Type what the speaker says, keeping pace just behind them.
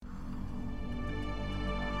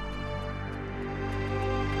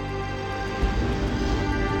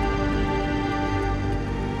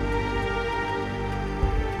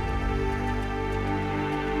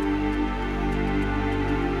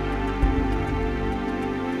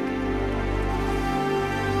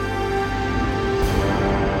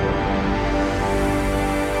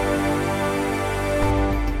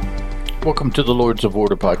Welcome to the Lords of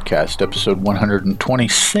Order podcast, episode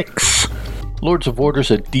 126. Lords of Order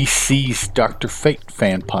is a DC's Dr. Fate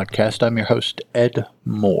fan podcast. I'm your host, Ed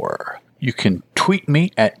Moore. You can tweet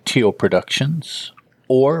me at Teal Productions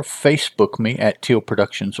or Facebook me at Teal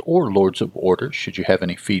Productions or Lords of Order should you have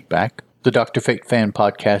any feedback. The Dr. Fate fan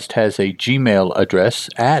podcast has a Gmail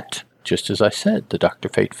address at, just as I said, the Dr.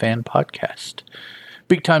 Fate fan podcast.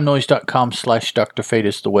 BigTimeNoise.com/Dr. Fate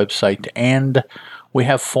is the website, and we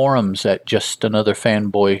have forums at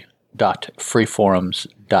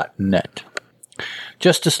justanotherfanboy.freeforums.net.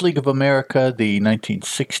 Justice League of America, the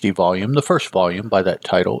 1960 volume, the first volume by that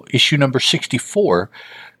title, issue number 64,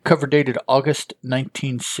 cover dated August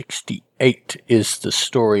 1968, is the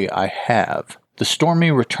story I have. The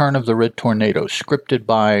Stormy Return of the Red Tornado, scripted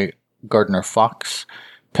by Gardner Fox,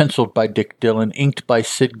 penciled by Dick Dillon, inked by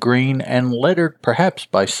Sid Green, and lettered perhaps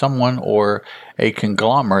by someone or a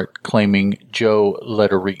conglomerate claiming Joe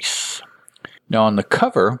Letterise. Now on the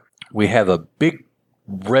cover, we have a big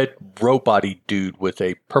red robot-y dude with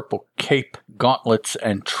a purple cape, gauntlets,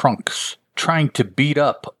 and trunks trying to beat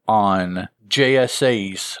up on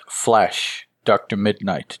JSA's Flash, Dr.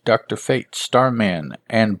 Midnight, Dr. Fate, Starman,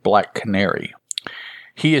 and Black Canary.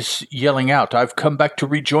 He is yelling out, "I've come back to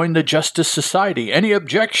rejoin the Justice Society. Any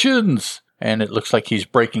objections?" And it looks like he's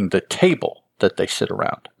breaking the table that they sit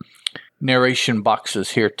around. Narration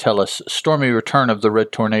boxes here tell us Stormy Return of the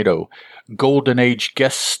Red Tornado, Golden Age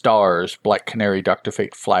guest stars, Black Canary, Dr.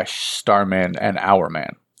 Fate, Flash, Starman, and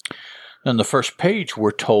Hourman. On the first page,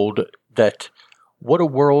 we're told that what a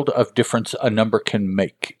world of difference a number can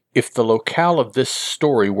make. If the locale of this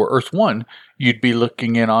story were Earth 1, you'd be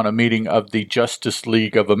looking in on a meeting of the Justice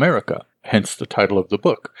League of America, hence the title of the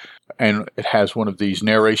book. And it has one of these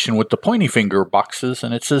narration with the pointy finger boxes,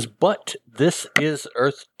 and it says, "But this is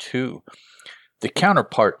Earth 2, the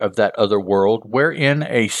counterpart of that other world wherein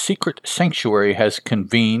a secret sanctuary has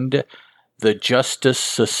convened the Justice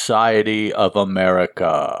Society of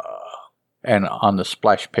America." And on the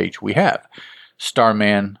splash page we have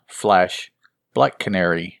Starman, Flash, Black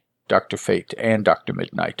Canary, Dr. Fate, and Dr.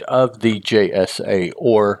 Midnight of the JSA,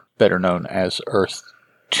 or better known as Earth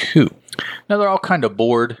 2. Now they're all kind of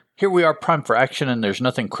bored. "Here we are primed for action, and there's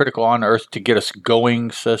nothing critical on Earth to get us going,"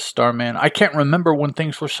 says Starman. "I can't remember when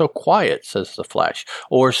things were so quiet," says the Flash.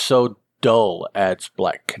 "Or so dull," adds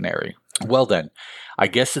Black Canary. "Well then, I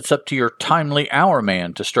guess it's up to your timely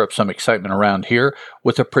Hourman to stir up some excitement around here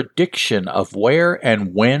with a prediction of where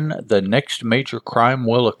and when the next major crime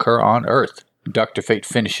will occur on Earth." Dr. Fate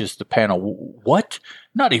finishes the panel. "What?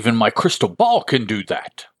 Not even my crystal ball can do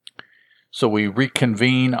that." So we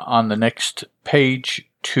reconvene on the next page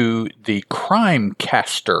to the Crime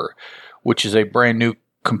Caster, which is a brand new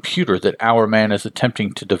computer that Hourman is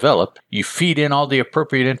attempting to develop. You feed in all the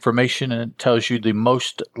appropriate information and it tells you the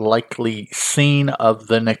most likely scene of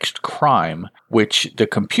the next crime, which the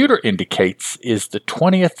computer indicates is the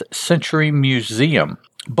 20th Century Museum.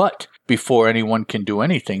 But before anyone can do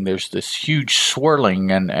anything, there's this huge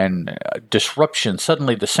swirling and disruption.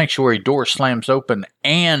 Suddenly the sanctuary door slams open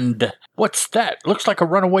and... "What's that? Looks like a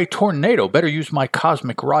runaway tornado. Better use my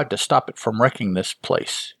cosmic rod to stop it from wrecking this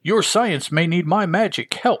place." "Your science may need my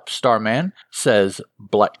magic help, Starman," says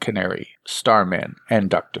Black Canary, Starman, and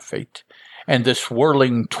Dr. Fate. And this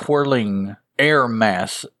whirling, twirling air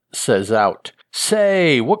mass says out,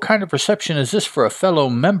 "Say, what kind of reception is this for a fellow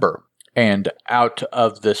member?" And out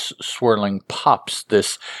of this swirling pops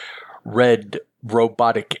this red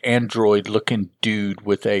robotic android-looking dude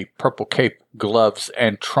with a purple cape, gloves,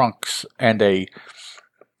 and trunks, and a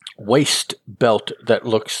waist belt that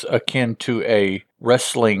looks akin to a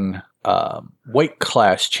wrestling weight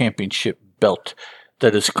class championship belt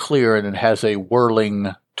that is clear and it has a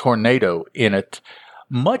whirling tornado in it,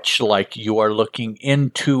 much like you are looking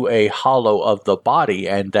into a hollow of the body,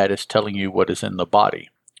 and that is telling you what is in the body.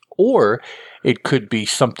 Or it could be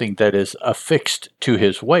something that is affixed to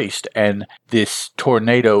his waist, and this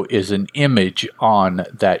tornado is an image on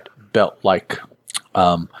that belt-like,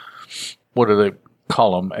 what do they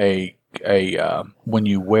call them? When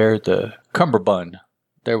you wear the cummerbund.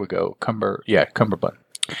 There we go. Cummerbund.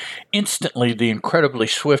 Instantly, the incredibly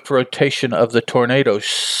swift rotation of the tornado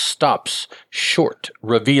stops short,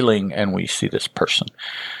 revealing, and we see this person.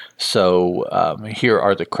 So here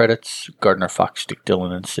are the credits: Gardner Fox, Dick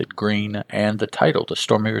Dillon, and Sid Green, and the title, The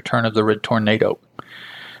Stormy Return of the Red Tornado.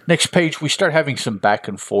 Next page, we start having some back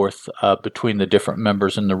and forth between the different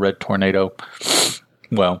members in the Red Tornado.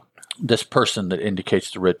 Well, this person that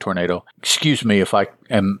indicates the Red Tornado. Excuse me if I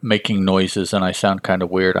am making noises and I sound kind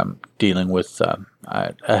of weird. I'm dealing with a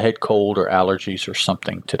head cold or allergies or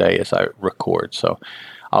something today as I record, so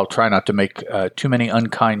I'll try not to make too many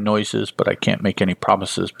unkind noises, but I can't make any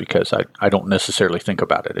promises because I don't necessarily think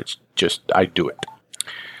about it. It's just I do it.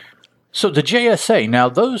 So the JSA, now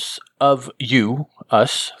those of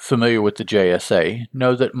us, familiar with the JSA,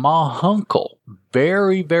 know that Ma Hunkel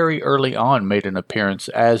very, very early on made an appearance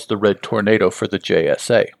as the Red Tornado for the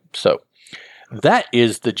JSA. So that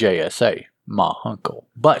is the JSA, Ma Hunkel.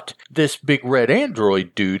 But this big red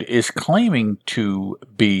android dude is claiming to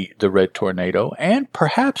be the Red Tornado and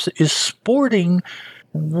perhaps is sporting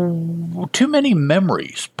too many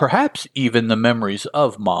memories, perhaps even the memories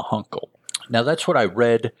of Ma Hunkel. Now that's what I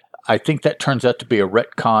read. I think that turns out to be a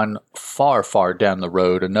retcon far, far down the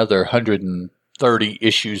road, another 130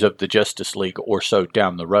 issues of the Justice League or so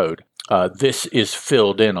down the road. This is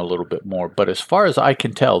filled in a little bit more, but as far as I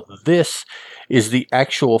can tell, this is the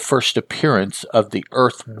actual first appearance of the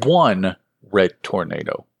Earth 1 Red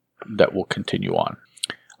Tornado that will continue on.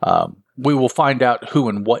 We will find out who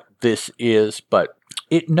and what this is, but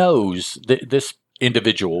it knows, this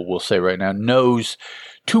individual, we'll say right now, knows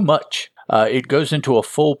too much. It goes into a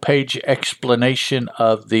full-page explanation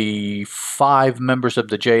of the 5 members of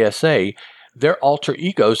the JSA, their alter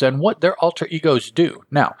egos, and what their alter egos do.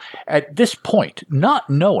 Now, at this point, not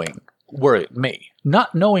knowing, were it me,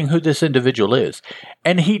 not knowing who this individual is,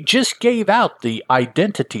 and he just gave out the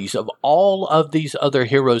identities of all of these other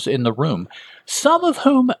heroes in the room, some of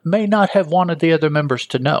whom may not have wanted the other members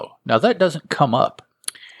to know. Now, that doesn't come up.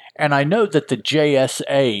 And I know that the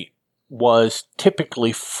JSA was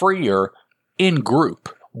typically freer in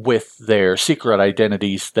group with their secret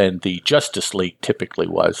identities than the Justice League typically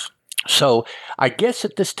was. So I guess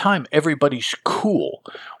at this time, everybody's cool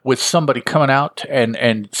with somebody coming out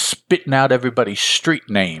and spitting out everybody's street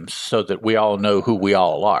names so that we all know who we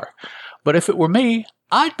all are. But if it were me,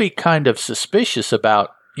 I'd be kind of suspicious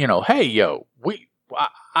about, hey, yo,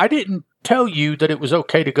 I didn't tell you that it was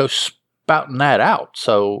okay to go spouting that out.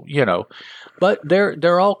 So, but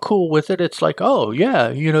they're all cool with it. It's like, oh, yeah,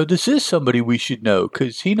 this is somebody we should know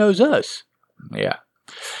because he knows us. Yeah.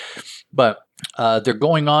 But they're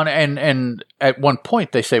going on, and at one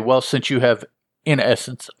point they say, well, since you have, in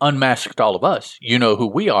essence, unmasked all of us, you know who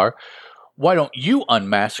we are, why don't you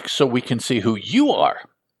unmask so we can see who you are?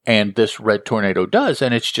 And this Red Tornado does,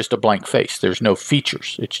 and it's just a blank face. There's no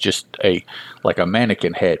features. It's just like a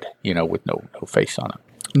mannequin head, with no face on it.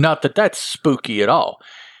 Not that that's spooky at all.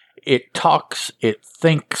 It talks, it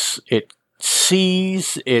thinks, it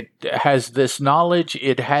sees, it has this knowledge,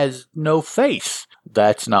 it has no face.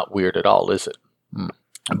 That's not weird at all, is it?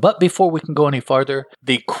 But before we can go any farther,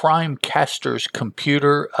 the crime caster's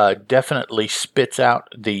computer definitely spits out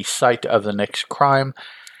the site of the next crime,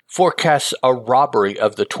 forecasts a robbery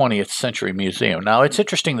of the 20th Century Museum. Now, it's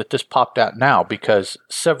interesting that this popped out now because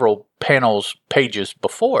several pages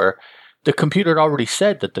before, the computer had already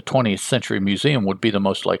said that the 20th Century Museum would be the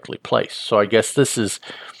most likely place. So I guess this is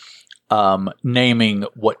naming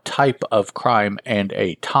what type of crime and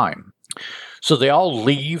a time. So they all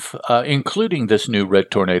leave, including this new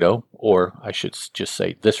Red Tornado, or I should just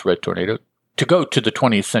say this Red Tornado, to go to the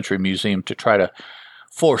 20th Century Museum to try to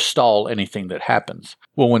forestall anything that happens.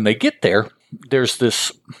 Well, when they get there, there's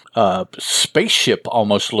this spaceship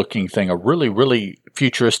almost looking thing, a really, really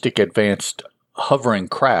futuristic advanced hovering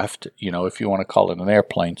craft, if you want to call it an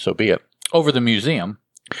airplane, so be it, over the museum.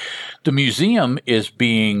 The museum is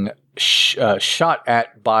being shot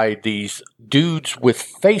at by these dudes with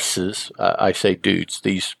faces. I say dudes,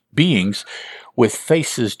 these beings with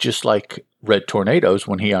faces just like Red Tornado's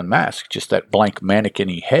when he unmasked, just that blank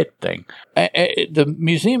mannequin-y head thing. The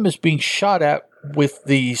museum is being shot at with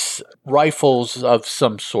these rifles of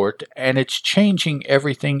some sort, and it's changing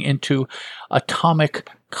everything into atomic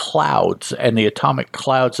clouds. And the atomic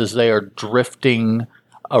clouds, as they are drifting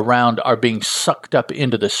around, are being sucked up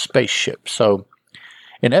into the spaceship. So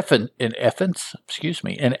in essence,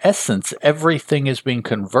 everything is being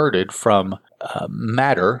converted from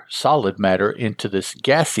matter, solid matter, into this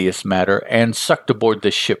gaseous matter and sucked aboard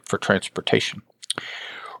this ship for transportation.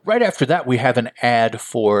 Right after that, we have an ad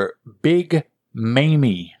for Big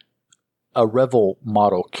Mamie, a Revell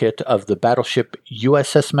model kit of the battleship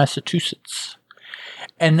USS Massachusetts.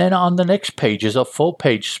 And then on the next page is a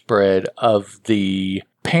full-page spread of the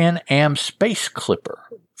Pan Am Space Clipper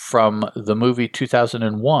from the movie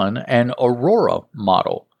 2001, an Aurora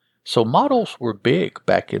model. So models were big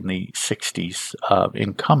back in the 60s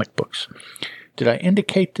in comic books. Did I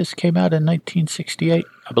indicate this came out in 1968?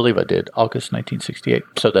 I believe I did, August 1968.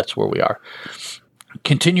 So that's where we are.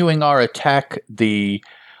 Continuing our attack, we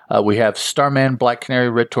have Starman, Black Canary,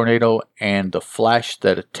 Red Tornado, and the Flash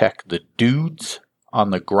that attack the dudes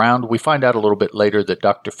on the ground. We find out a little bit later that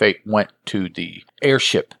Dr. Fate went to the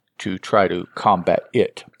airship to try to combat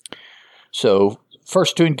it. So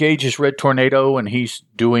first to engage is Red Tornado, and he's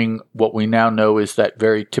doing what we now know is that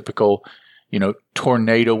very typical,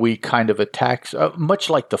 tornado-y kind of attacks, much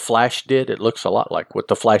like the Flash did. It looks a lot like what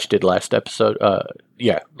the Flash did last episode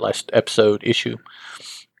issue.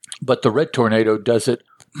 But the Red Tornado does it,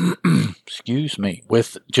 excuse me,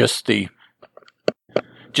 with just the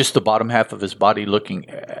bottom half of his body looking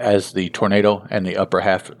as the tornado, and the upper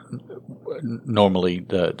half normally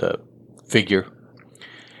the figure.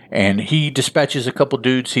 And he dispatches a couple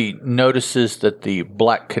dudes. He notices that the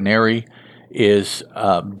Black Canary is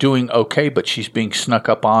doing okay, but she's being snuck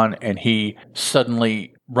up on, and he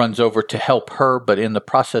suddenly runs over to help her. But in the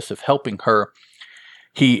process of helping her,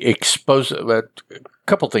 he exposes a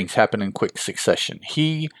couple things happen in quick succession.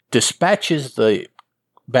 He dispatches the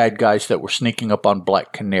bad guys that were sneaking up on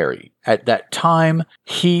Black Canary. At that time,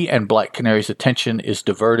 he and Black Canary's attention is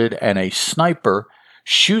diverted, and a sniper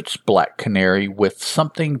shoots Black Canary with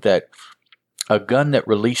a gun that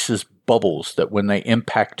releases bubbles that when they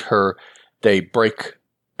impact her, they break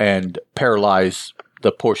and paralyze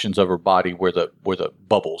the portions of her body where the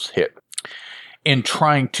bubbles hit. In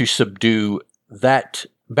trying to subdue that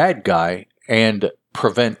bad guy and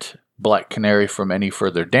prevent Black Canary from any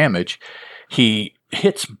further damage, he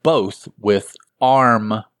hits both with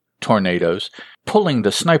arm tornadoes, pulling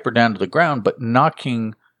the sniper down to the ground, but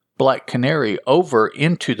knocking Black Canary over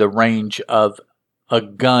into the range of a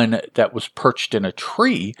gun that was perched in a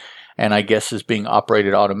tree, and I guess is being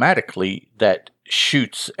operated automatically, that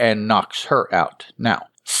shoots and knocks her out. Now,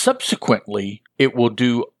 subsequently, it will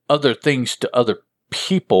do other things to other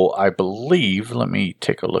people, I believe. Let me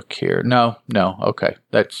take a look here. No, okay.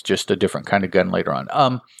 That's just a different kind of gun later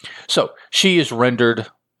on. So she is rendered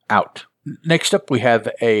out. Next up, we have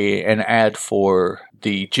an ad for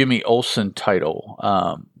the Jimmy Olsen title.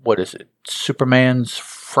 What is it? Superman's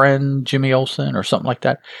Friend, Jimmy Olsen, or something like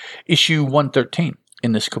that. Issue 113.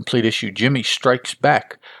 In this complete issue, Jimmy strikes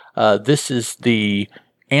back. This is the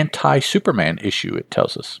anti-Superman issue, it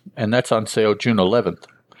tells us. And that's on sale June 11th,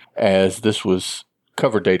 as this was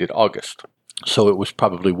cover dated August. So it was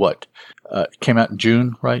probably came out in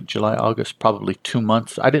June, right? July, August, probably 2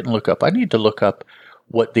 months. I didn't look up. I need to look up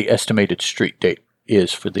what the estimated street date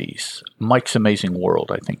is for these. Mike's Amazing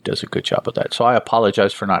World, I think, does a good job of that. So I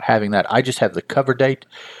apologize for not having that. I just have the cover date,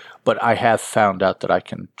 but I have found out that I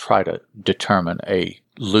can try to determine a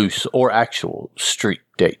loose or actual street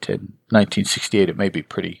date. In 1968, it may be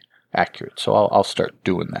pretty accurate. So I'll start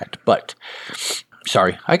doing that. But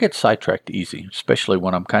sorry, I get sidetracked easy, especially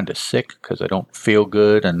when I'm kind of sick because I don't feel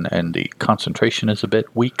good and the concentration is a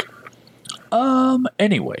bit weak.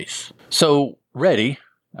 Anyways, so Reddy,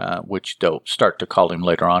 which they'll start to call him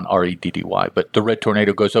later on, Reddy, but the Red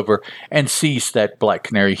Tornado goes over and sees that Black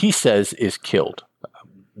Canary, he says, is killed.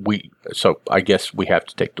 So I guess we have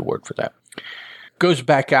to take the word for that. Goes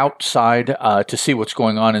back outside to see what's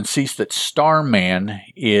going on and sees that Starman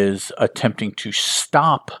is attempting to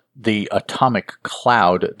stop the atomic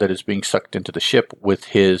cloud that is being sucked into the ship with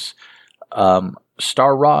his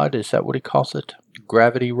star rod. Is that what he calls it?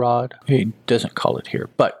 Gravity rod? He doesn't call it here,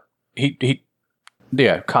 but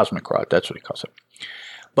cosmic rod. That's what he calls it.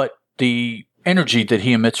 But the energy that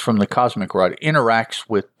he emits from the cosmic rod interacts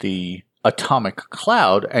with the atomic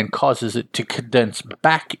cloud and causes it to condense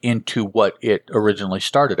back into what it originally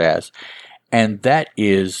started as, and that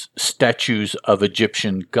is statues of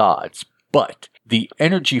Egyptian gods. But the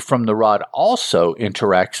energy from the rod also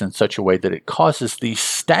interacts in such a way that it causes these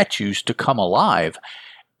statues to come alive,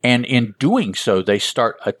 and in doing so, they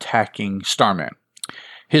start attacking Starman.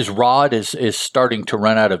 His rod is starting to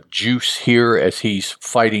run out of juice here as he's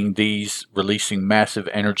fighting these, releasing massive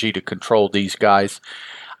energy to control these guys.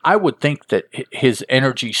 I would think that his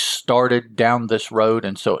energy started down this road,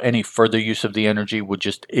 and so any further use of the energy would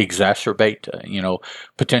just exacerbate,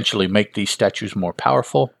 potentially make these statues more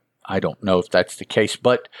powerful. I don't know if that's the case,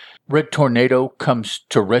 but Red Tornado comes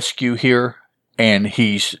to rescue here, and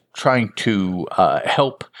he's trying to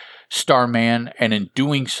help Starman, and in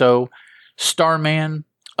doing so, Starman,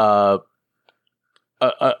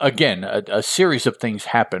 again, a series of things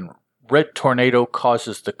happen. Red Tornado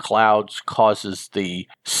causes the clouds, causes the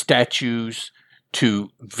statues to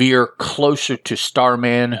veer closer to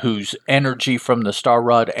Starman, whose energy from the star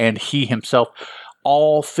rod and he himself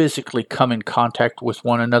all physically come in contact with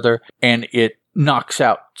one another, and it knocks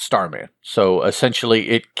out Starman. So essentially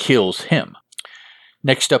it kills him.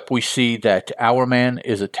 Next up, we see that Hourman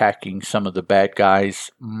is attacking some of the bad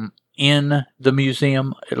guys in the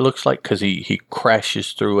museum, it looks like, because he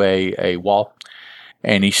crashes through a wall.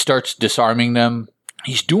 And he starts disarming them,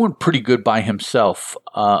 he's doing pretty good by himself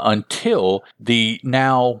until the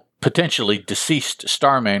now potentially deceased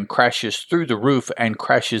Starman crashes through the roof and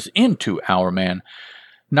crashes into Hourman,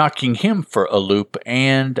 knocking him for a loop,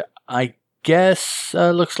 and I guess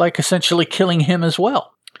looks like essentially killing him as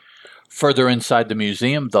well. Further inside the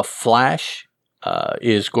museum, the Flash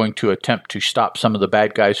is going to attempt to stop some of the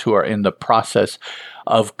bad guys who are in the process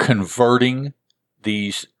of converting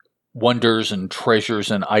these wonders and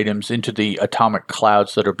treasures and items into the atomic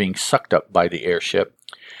clouds that are being sucked up by the airship.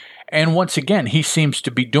 And once again, he seems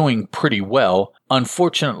to be doing pretty well.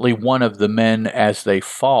 Unfortunately, one of the men, as they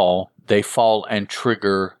fall and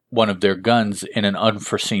trigger one of their guns in an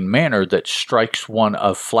unforeseen manner that strikes one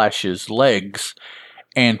of Flash's legs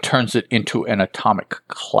and turns it into an atomic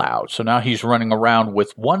cloud. So now he's running around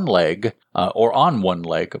with one leg, or on one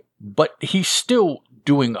leg, but he's still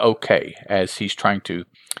doing okay as he's trying to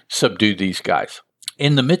subdue these guys.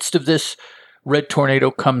 In the midst of this, Red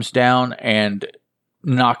Tornado comes down and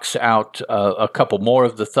knocks out a couple more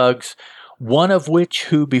of the thugs, one of which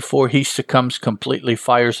who, before he succumbs completely,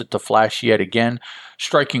 fires at the Flash yet again,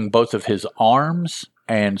 striking both of his arms.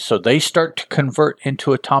 And so they start to convert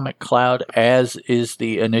into atomic cloud, as is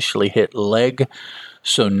the initially hit leg.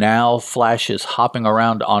 So now Flash is hopping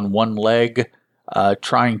around on one leg,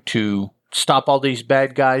 trying to stop all these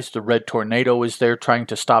bad guys. The Red Tornado is there trying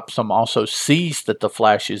to stop some, also sees that the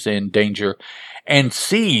Flash is in danger, and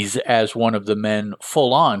sees as one of the men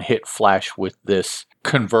full on hit Flash with this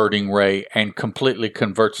converting ray and completely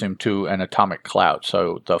converts him to an atomic cloud.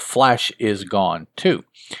 So the Flash is gone too.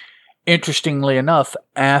 Interestingly enough,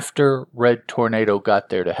 after Red Tornado got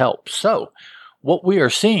there to help. So what we are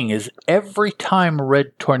seeing is every time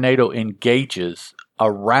Red Tornado engages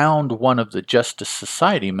around one of the Justice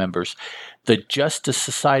Society members, the Justice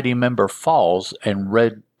Society member falls and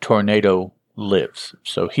Red Tornado lives.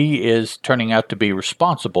 So he is turning out to be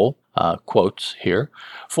responsible, quotes here,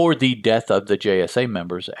 for the death of the JSA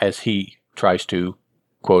members as he tries to,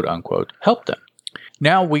 quote unquote, help them.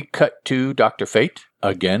 Now we cut to Dr. Fate.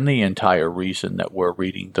 Again, the entire reason that we're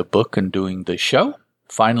reading the book and doing the show.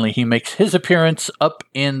 Finally, he makes his appearance up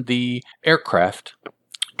in the aircraft,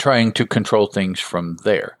 trying to control things from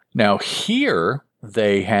there. Now here,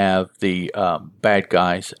 they have the bad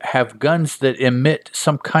guys have guns that emit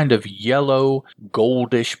some kind of yellow,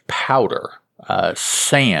 goldish powder,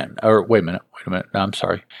 sand. Or wait a minute. I'm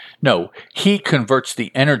sorry. No, he converts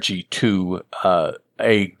the energy to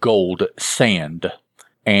a gold sand.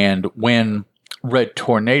 And when Red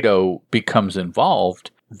Tornado becomes involved,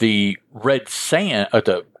 the red sand,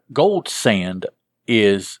 the gold sand,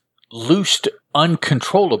 is loosed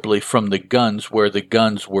uncontrollably from the guns, where the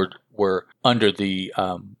guns were under the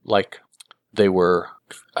the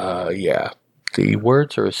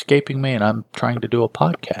words are escaping me, and I'm trying to do a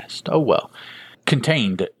podcast. Oh well.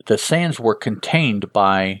 Contained. The sands were contained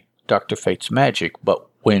by Dr. Fate's magic, but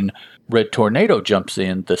when Red Tornado jumps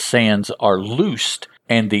in, the sands are loosed,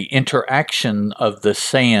 and the interaction of the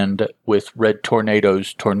sand with Red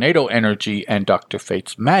Tornado's tornado energy and Dr.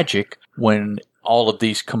 Fate's magic, when all of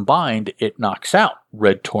these combined, it knocks out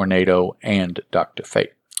Red Tornado and Dr.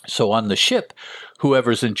 Fate. So on the ship,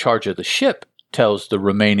 whoever's in charge of the ship tells the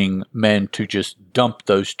remaining men to just dump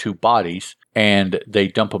those two bodies, and they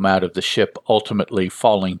dump them out of the ship, ultimately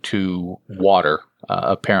falling to water.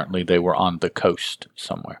 Apparently they were on the coast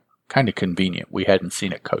somewhere. Kind of convenient. We hadn't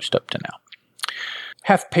seen a coast up to now.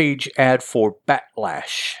 Half-page ad for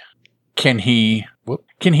Batlash. Can he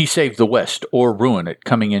save the West or ruin it?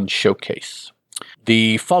 Coming in showcase.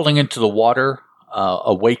 The falling into the water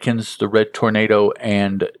awakens the Red Tornado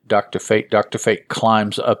and Dr. Fate. Dr. Fate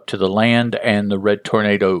climbs up to the land, and the Red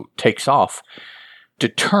Tornado takes off,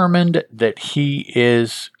 determined that he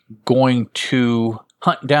is going to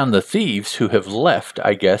hunt down the thieves who have left,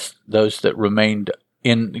 I guess, those that remained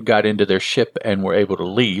got into their ship and were able to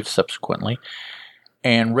leave subsequently.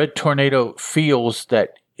 And Red Tornado feels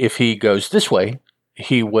that if he goes this way,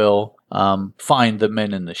 he will find the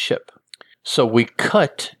men in the ship. So we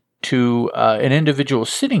cut to an individual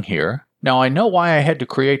sitting here. Now, I know why I had to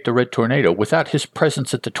create the Red Tornado. Without his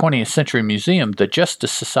presence at the 20th Century Museum, the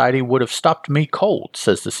Justice Society would have stopped me cold,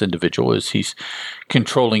 says this individual as he's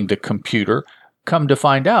controlling the computer. Come to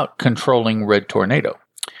find out, controlling Red Tornado.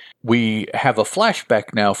 We have a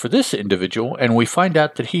flashback now for this individual, and we find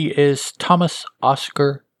out that he is Thomas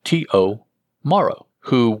Oscar T.O. Morrow,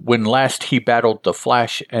 who, when last he battled the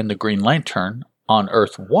Flash and the Green Lantern on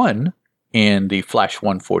Earth 1 in the Flash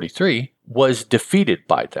 143, was defeated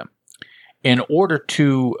by them. In order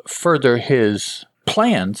to further his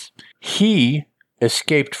plans, he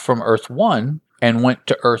escaped from Earth 1 and went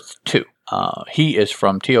to Earth 2.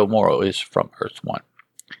 T.O. Morrow is from Earth 1.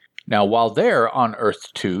 Now, while there on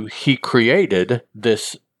Earth 2, he created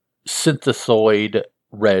this synthesoid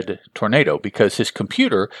red tornado because his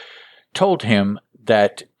computer told him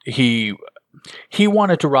that he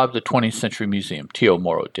wanted to rob the 20th Century Museum. T.O.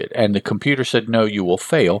 Morrow did. And the computer said, no, you will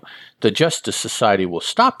fail. The Justice Society will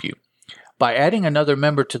stop you. By adding another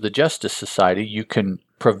member to the Justice Society, you can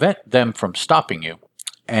prevent them from stopping you.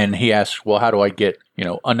 And he asks, well, how do I get,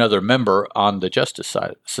 another member on the Justice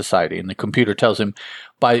Society? And the computer tells him,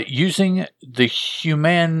 by using the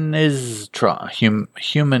Humaniztron,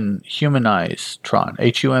 Humaniztron,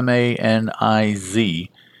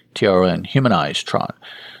 Humaniztron, Humaniztron,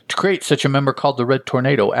 to create such a member called the Red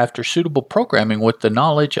Tornado. After suitable programming with the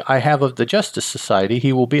knowledge I have of the Justice Society,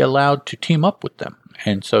 he will be allowed to team up with them.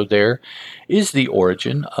 And so there is the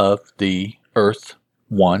origin of the Earth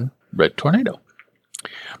 1 Red Tornado.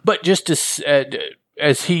 But just as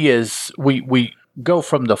he is, we go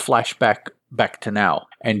from the flashback back to now.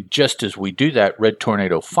 And just as we do that, Red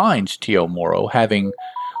Tornado finds T.O. Morrow, having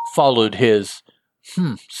followed his,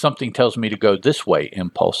 something tells me to go this way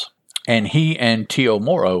impulse. And he and T.O.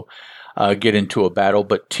 Morrow get into a battle,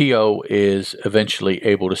 but T.O. is eventually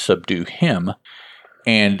able to subdue him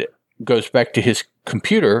and goes back to his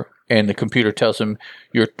computer, and the computer tells him,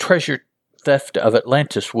 your treasure theft of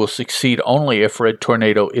Atlantis will succeed only if Red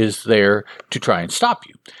Tornado is there to try and stop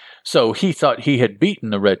you. So he thought he had beaten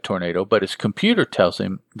the Red Tornado, but his computer tells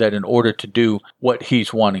him that in order to do what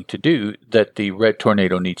he's wanting to do, that the Red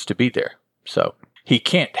Tornado needs to be there. So he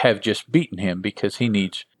can't have just beaten him because he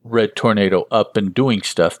needs Red Tornado up and doing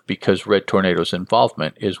stuff, because Red Tornado's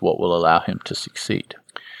involvement is what will allow him to succeed.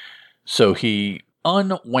 So he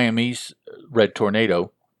unwhammies Red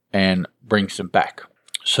Tornado and brings him back.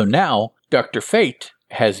 So now Dr. Fate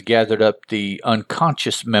has gathered up the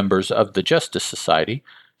unconscious members of the Justice Society,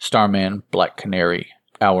 Starman, Black Canary,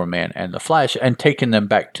 Hourman, and the Flash, and taken them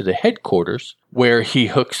back to the headquarters, where he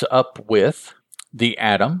hooks up with the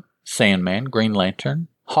Atom, Sandman, Green Lantern,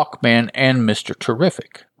 Hawkman, and Mr.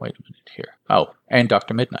 Terrific. Wait a minute here. Oh, and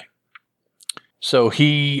Dr. Midnight. So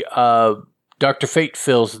he, Dr. Fate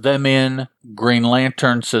fills them in. Green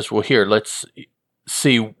Lantern says, well, here, let's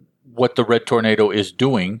see what the Red Tornado is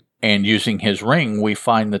doing. And using his ring, we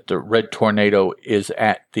find that the Red Tornado is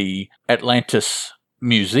at the Atlantis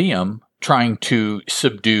Museum trying to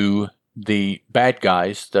subdue the bad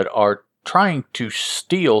guys that are trying to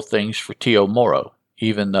steal things for T.O. Morrow,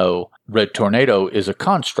 even though Red Tornado is a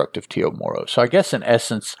construct of T.O. Morrow. So I guess in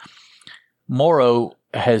essence, Morrow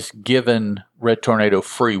has given Red Tornado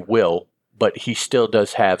free will, but he still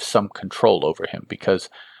does have some control over him, because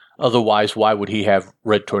otherwise, why would he have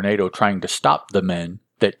Red Tornado trying to stop the men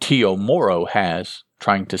that T.O. Morrow has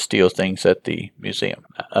trying to steal things at the museum?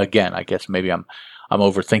 Again, I guess maybe I'm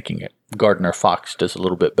overthinking it. Gardner Fox does a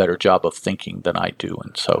little bit better job of thinking than I do,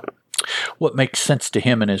 and so what makes sense to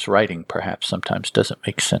him in his writing perhaps sometimes doesn't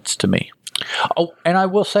make sense to me. Oh, and I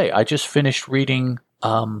will say, I just finished reading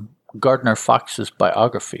Gardner Fox's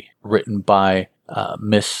biography, written by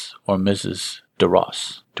Miss or Mrs.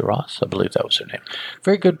 DeRoss. DeRoss, I believe that was her name.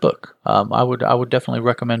 Very good book. I would definitely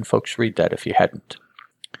recommend folks read that if you hadn't.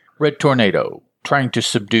 Red Tornado, trying to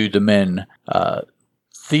subdue the men,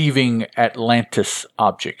 thieving Atlantis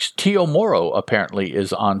objects. T.O. Morrow apparently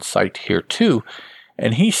is on site here too,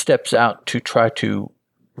 and he steps out to try to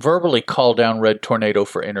verbally call down Red Tornado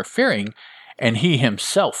for interfering, and he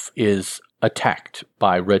himself is attacked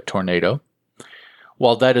by Red Tornado.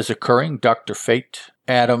 While that is occurring, Dr. Fate,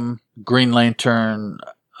 Atom, Green Lantern,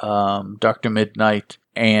 Dr. Midnight,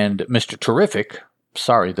 and Mr. Terrific,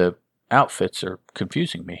 sorry, the outfits are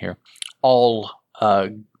confusing me here, all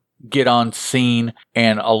get on scene,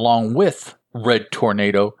 and along with Red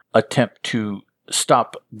Tornado, attempt to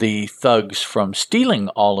stop the thugs from stealing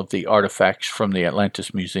all of the artifacts from the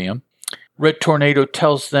Atlantis Museum. Red Tornado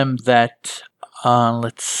tells them that,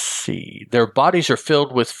 let's see, their bodies are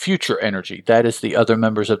filled with future energy. That is the other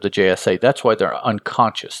members of the JSA. That's why they're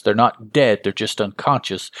unconscious. They're not dead, they're just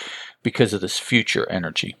unconscious because of this future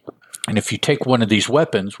energy. And if you take one of these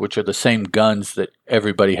weapons, which are the same guns that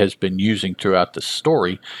everybody has been using throughout the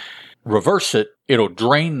story, reverse it, it'll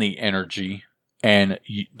drain the energy, and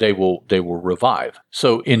they will revive.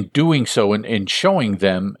 So in doing so, in showing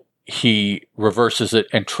them, he reverses it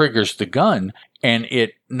and triggers the gun, and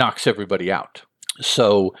it knocks everybody out.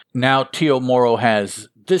 So now T.O. Morrow has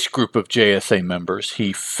this group of JSA members.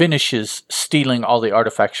 He finishes stealing all the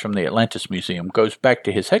artifacts from the Atlantis Museum, goes back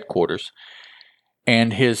to his headquarters,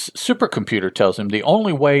 and his supercomputer tells him the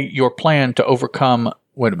only way your plan to overcome...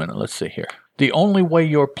 Wait a minute, let's see here. The only way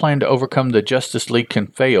your plan to overcome the Justice League can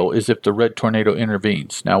fail is if the Red Tornado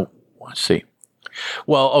intervenes. Now, let's see.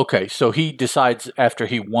 Well, okay, so he decides after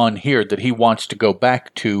he won here that he wants to go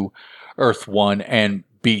back to Earth 1 and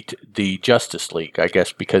beat the Justice League, I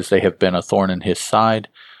guess because they have been a thorn in his side.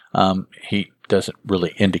 He doesn't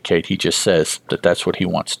really indicate, he just says that that's what he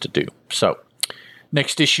wants to do. So,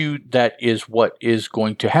 next issue, that is what is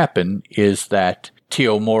going to happen, is that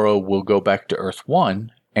Tio Moro will go back to Earth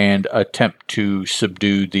 1 and attempt to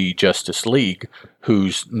subdue the Justice League,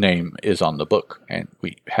 whose name is on the book, and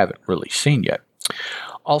we haven't really seen yet.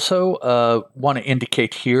 Also, want to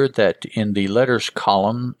indicate here that in the letters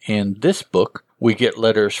column in this book, we get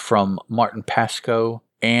letters from Martin Pasco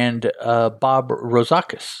and Bob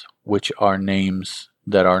Rozakis, which are names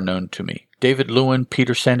that are known to me. David Lewin,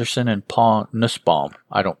 Peter Sanderson, and Paul Nussbaum.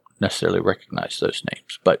 I don't necessarily recognize those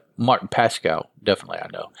names, but Martin Pasco, definitely I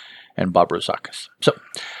know, and Bob Rozakis. So,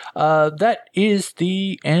 that is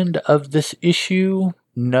the end of this issue.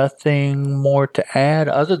 Nothing more to add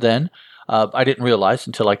other than I didn't realize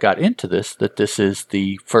until I got into this that this is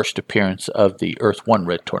the first appearance of the Earth 1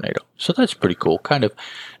 Red Tornado. So that's pretty cool. Kind of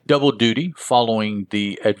double duty following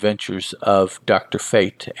the adventures of Dr.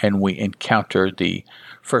 Fate, and we encounter the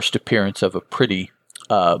first appearance of a pretty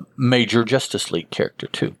major Justice League character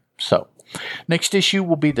too. So next issue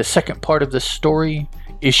will be the second part of this story,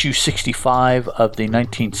 issue 65 of the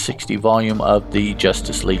 1960 volume of the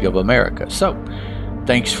Justice League of America. So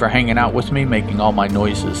thanks for hanging out with me, making all my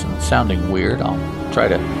noises and sounding weird. I'll try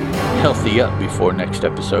to healthy up before next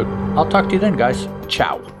episode. I'll talk to you then, guys.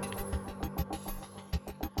 Ciao.